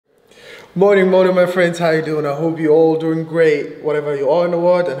Morning, my friends. How you doing? I hope you're all doing great, whatever you are in the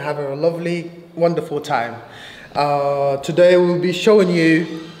world, and having a lovely, wonderful time. Today we'll be showing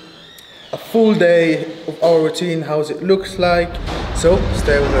you a full day of our routine, how it looks like. So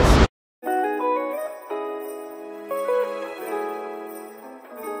stay with us.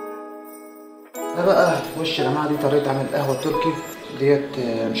 ده بقى وش يا جماعه، دي طريقه عمل قهوه تركي ديت.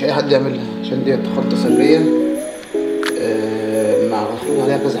 مش اي حد يعملها عشان ديت خلطه سريه. معروفين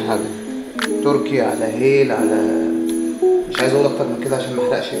عليها كذا حاجه، تركي على هيل على مش عايز اقول اكتر من كده عشان ما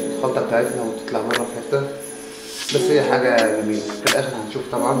احرقش الخلطه بتاعتنا وتطلع بره في حته. بس هي حاجه جميله في الاخر هنشوف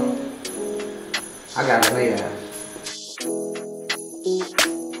طبعا حاجه عالميه يعني.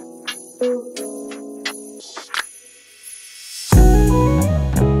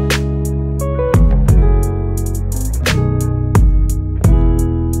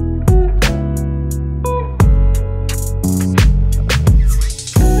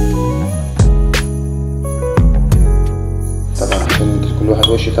 كل واحد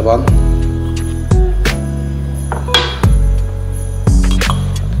وش طبعا.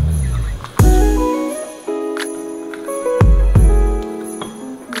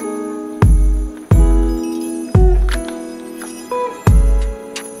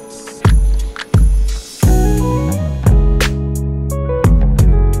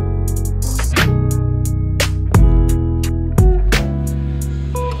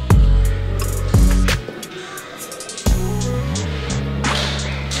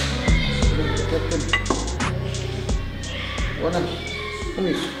 وانا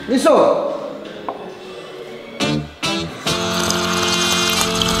ميسو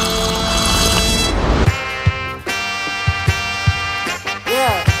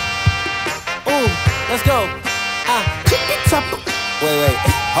Let's go. Wait.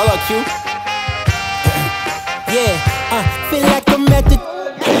 Hold up, Q. Feel like I'm at the.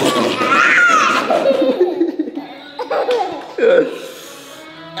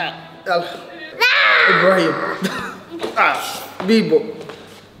 Ibrahim. Bibo.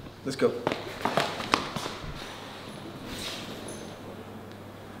 Let's go.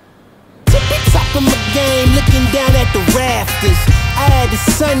 Top of my game, looking down at the rafters. I had to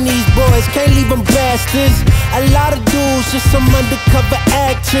son these boys, can't leave them bastards. A lot of dudes, just some undercover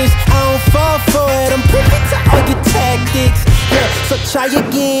actors. I don't fall for it, I'm privy to all your tactics. Yeah, so try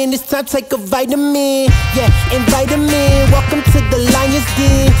again, this time take a vitamin. Yeah, invite them in, welcome to the Lion's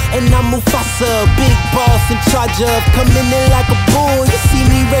Den. And I'm Mufasa, big boss in charge of coming in like a bull. You see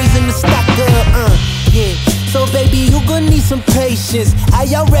me raising the stock up, yeah. So baby, you gon' need some patience. I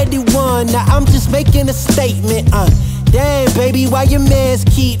already won, now I'm just making a statement, Damn, baby, why your mans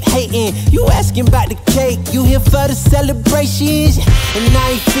keep hating? You asking about the cake, you here for the celebrations. And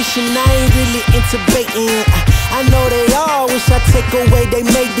I ain't fishing, I ain't really into baiting. I know they all wish I take away they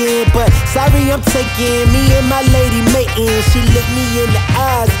mating, but sorry I'm taking me and my lady mating. She look me in the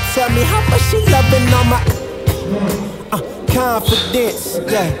eyes and tell me how much she loving on my confidence,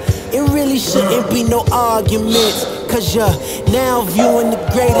 yeah. It really shouldn't be no arguments, cause you're now viewing the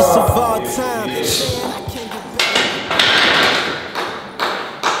greatest of all time.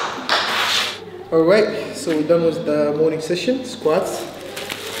 Alright, so we're done with the morning session, squats.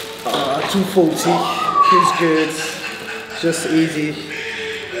 240, feels good, just easy,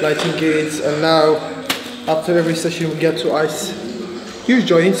 light and good. And now, after every session we get to ice huge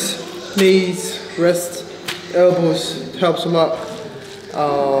joints, knees, wrists, elbows, it helps them up.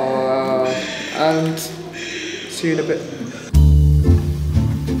 And see you in a bit.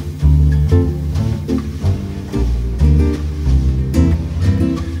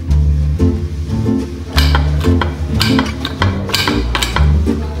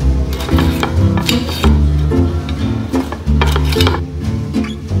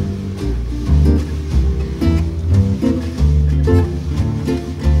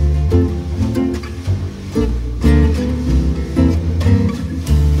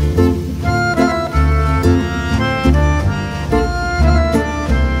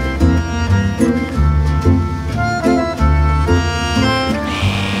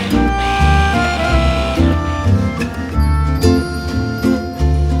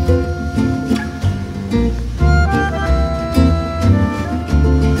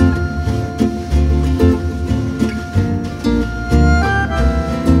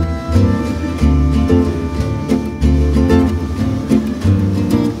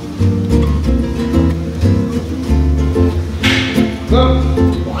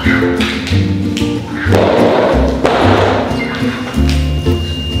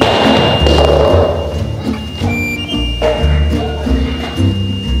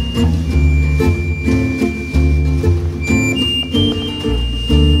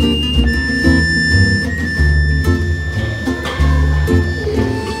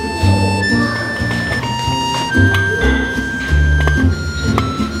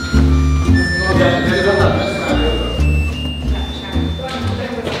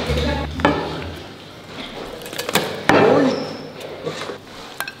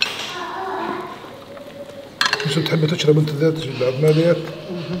 شو بتحب تشرب انت ذات الماء ديت؟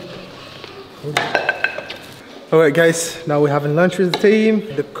 Alright guys, now we're having lunch with the team.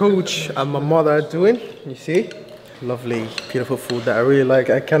 The coach and my mother are doing, you see? Lovely, beautiful food that I really like.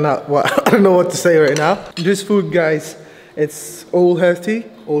 I cannot, well, I don't know what to say right now. This food guys, it's all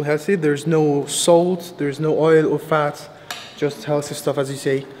healthy. There's no salt, there's no oil or fat, just healthy stuff as you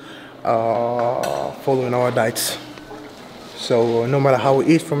say, following our diets. So no matter how we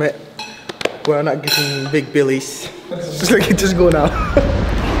eat from it, we're not getting big bellies. Just go now.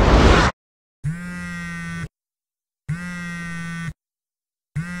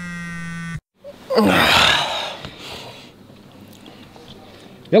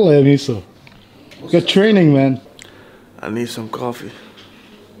 يلا يا ميسو. Good training, man. I need some coffee.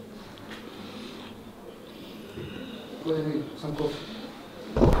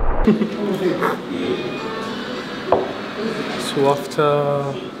 So after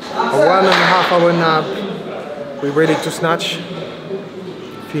a 1.5 hour nap, we're ready to snatch.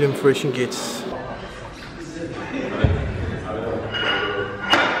 Feeling fresh and good.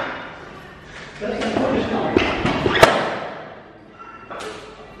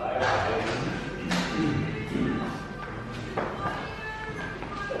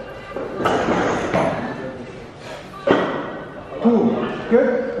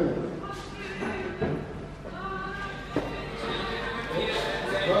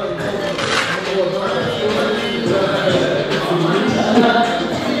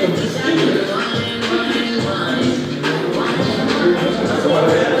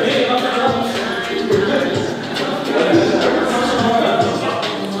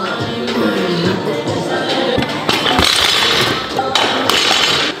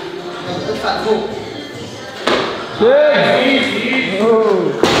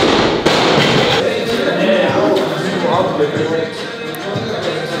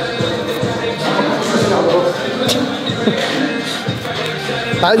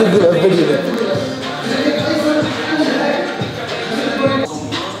 تعالي نجيب الفيديو ده.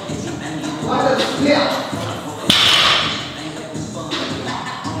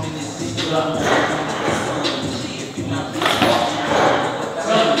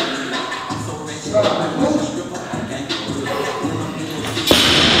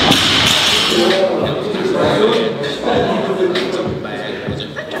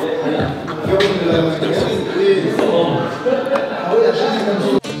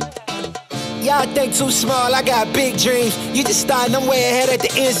 Y'all think too small, I got big dreams. You just starting, I'm way ahead at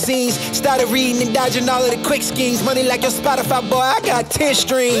the end scenes. Started reading and dodging all of the quick schemes. Money like your Spotify, boy, I got 10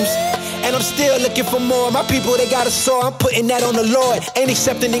 streams. And I'm still looking for more. My people, they got a soar, I'm putting that on the Lord. Ain't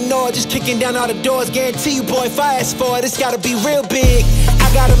accepting, ignore, just kicking down all the doors. Guarantee you, boy, if I ask for it, it's gotta be real big. I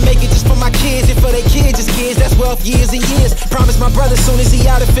gotta make it just for my kids and for their kids' kids. That's wealth years and years. Promise my brother soon as he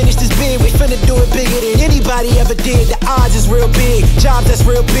out and finish this bid, we finna do it bigger than anybody ever did. The odds is real big, jobs that's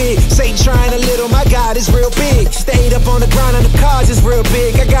real big. Satan trying a little, my God is real big. Stayed up on the grind on the cars is real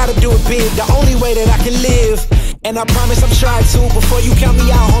big. I gotta do it big, the only way that I can live. And I promise I'm trying to. Before you count me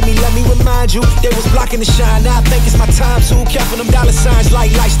out, homie, let me remind you. They was blocking the shine, now I think it's my time to. Counting them dollar signs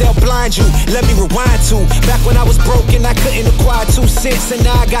like lights, they'll blind you. Let me rewind to back when I was broken, I couldn't acquire 2 cents. And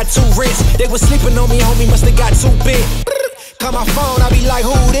now I got 2 rents. They was sleeping on me, homie, must've got too big. Call my phone, I be like,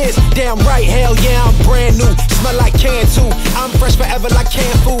 who this? Damn right, hell yeah, I'm brand new. Smell like can too. I'm fresh forever like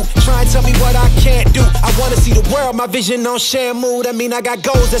canned food. Try and tell me what I can't do. I wanna see the world, my vision on Shamu. That mean I got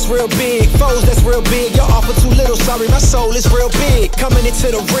goals that's real big, foes that's real big. Your offer too little, sorry, my soul is real big. Coming into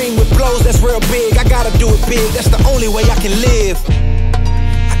the ring with blows that's real big. I gotta do it big, that's the only way I can live.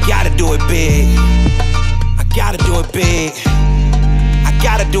 I gotta do it big. I gotta do it big. I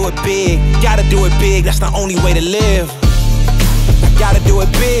gotta do it big. Gotta do it big, that's the only way to live. I gotta do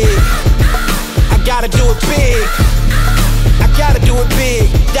it big. I gotta do it big. I gotta do it big.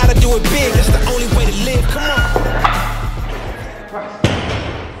 Gotta do it big. That's the only way to live. Come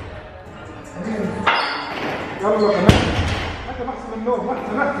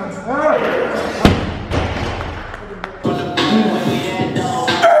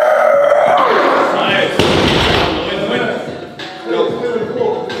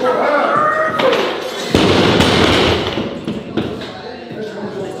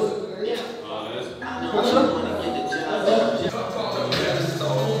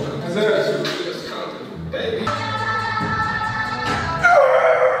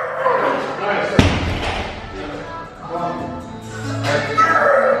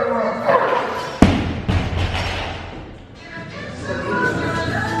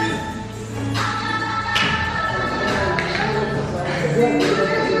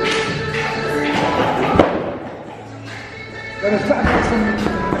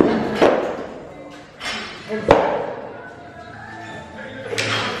أنا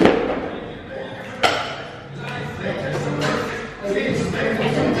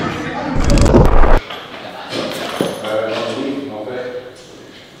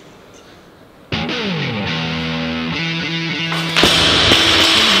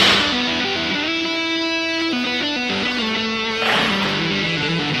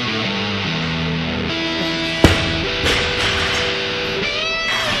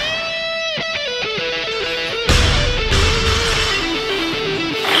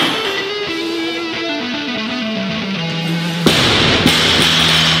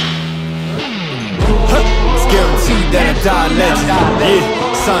guarantee that I die a legend.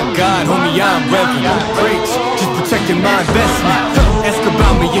 Yeah, son God, homie, I'm reverend. Preach, just protecting my investment. Ask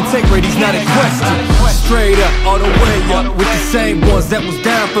about me, integrity's not in question. Straight up, all the way up, with the same ones that was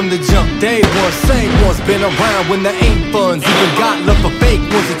down from the jump. Day one, same ones been around when there ain't funds. Even got love for fake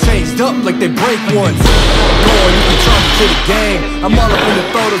ones that changed up like they break ones. Going, you can charge it to the game. I'm all up in the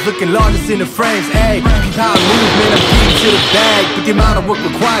photos, looking largest in the frames. Ayy, how I move, man, I'm getting to the bag. But the amount of work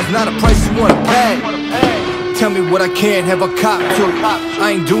required is not a price you wanna pay. Tell me what I can't have a cop to.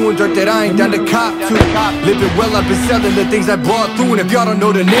 I ain't doing dirt that I ain't down to cop to. Living well, I've been selling the things I brought through. And if y'all don't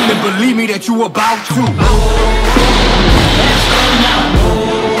know the name, then believe me that you about to.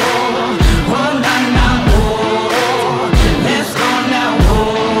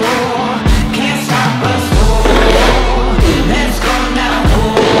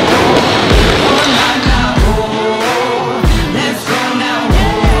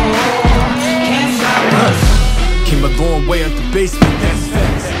 Way out the basement, that's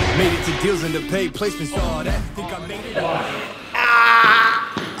facts. Made it to deals and the paid placements, all that. Think I made it up.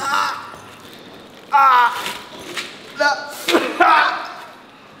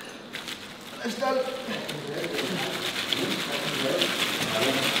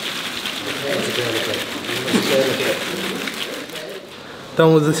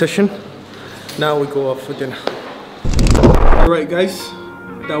 Done with the session. Now we go off for dinner. Alright guys,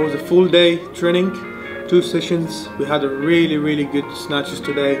 that was a full day training. 2 sessions. We had a really good snatches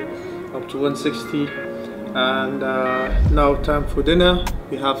today, up to 160, and now time for dinner.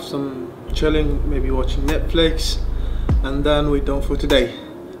 We have some chilling, maybe watching Netflix, and then we're done for today.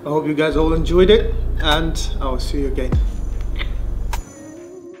 I hope you guys all enjoyed it, and I will see you again.